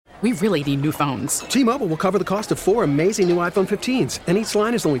We really need new phones. T-Mobile will cover the cost of 4 amazing new iPhone 15s, and each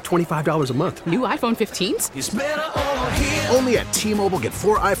line is only $25 a month. New iPhone 15s? It's better over here. Only at T-Mobile, get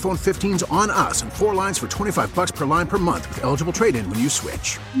 4 iPhone 15s on us and 4 lines for $25 per line per month with eligible trade-in when you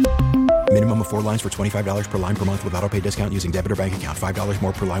switch. Minimum of 4 lines for $25 per line per month with autopay discount using debit or bank account. $5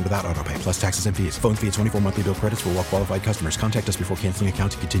 more per line without autopay, plus taxes and fees. Phone fee at 24 monthly bill credits for well-qualified customers. Contact us before canceling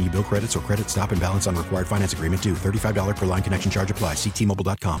account to continue bill credits or credit stop and balance on required finance agreement due. $35 per line connection charge applies. See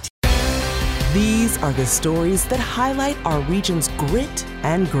T-Mobile.com. These are the stories that highlight our region's grit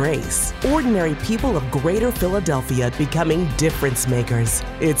and grace. Ordinary people of Greater Philadelphia becoming difference makers.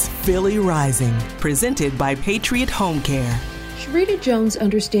 It's Philly Rising, presented by Patriot Home Care. Sharita Jones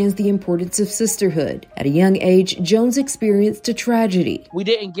understands the importance of sisterhood. At a young age, Jones experienced a tragedy. We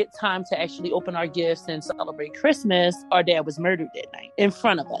didn't get time to actually open our gifts and celebrate Christmas. Our dad was murdered that night in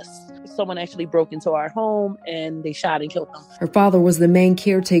front of us. Someone actually broke into our home and they shot and killed him. Her father was the main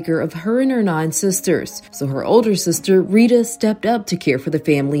caretaker of her and her 9 sisters. So her older sister, Rita, stepped up to care for the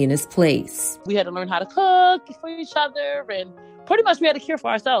family in his place. We had to learn how to cook for each other, and pretty much we had to care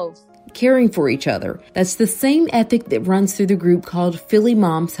for ourselves. Caring for each other. That's the same ethic that runs through the group called Philly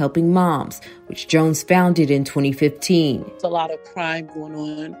Moms Helping Moms, which Jones founded in 2015. There's a lot of crime going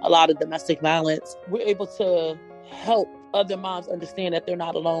on, a lot of domestic violence. We're able to help other moms understand that they're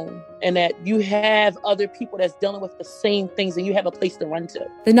not alone and that you have other people that's dealing with the same things and you have a place to run to.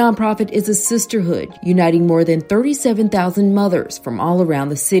 The nonprofit is a sisterhood uniting more than 37,000 mothers from all around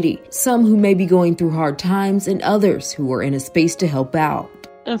the city, some who may be going through hard times and others who are in a space to help out.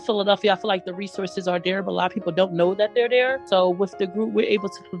 In Philadelphia, I feel like the resources are there, but a lot of people don't know that they're there. So with the group, we're able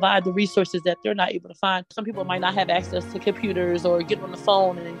to provide the resources that they're not able to find. Some people might not have access to computers or get on the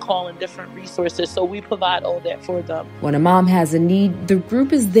phone and then call in different resources. So we provide all that for them. When a mom has a need, the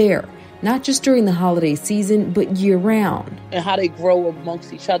group is there, not just during the holiday season, but year-round. And how they grow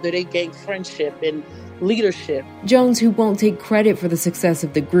amongst each other, they gain friendship and leadership. Jones, who won't take credit for the success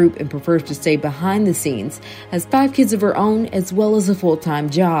of the group and prefers to stay behind the scenes, has 5 kids of her own as well as a full-time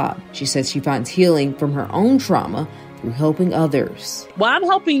job. She says she finds healing from her own trauma through helping others. Well, I'm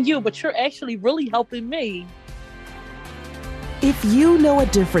helping you, but you're actually really helping me. If you know a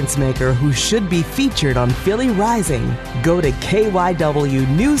difference maker who should be featured on Philly Rising, go to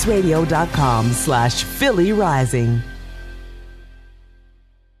kywnewsradio.com/Philly Rising.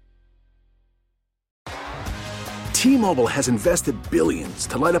 T-Mobile has invested billions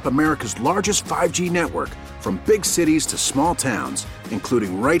to light up America's largest 5G network, from big cities to small towns,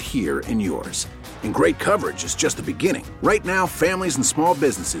 including right here in yours. And great coverage is just the beginning. Right now, families and small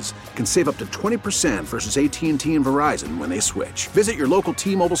businesses can save up to 20% versus AT&T and Verizon when they switch. Visit your local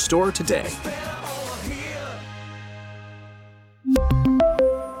T-Mobile store today.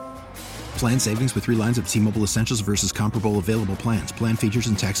 Plan savings with 3 lines of T-Mobile Essentials versus comparable available plans. Plan features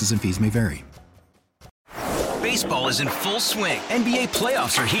and taxes and fees may vary. Baseball is in full swing. NBA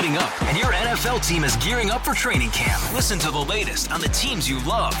playoffs are heating up, and your NFL team is gearing up for training camp. Listen to the latest on the teams you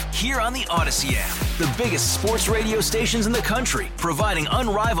love here on the Odyssey app. The biggest sports radio stations in the country, providing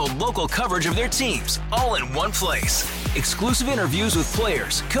unrivaled local coverage of their teams, all in one place. Exclusive interviews with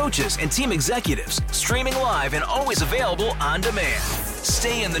players, coaches, and team executives, streaming live and always available on demand.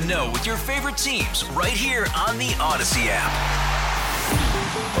 Stay in the know with your favorite teams right here on the Odyssey app.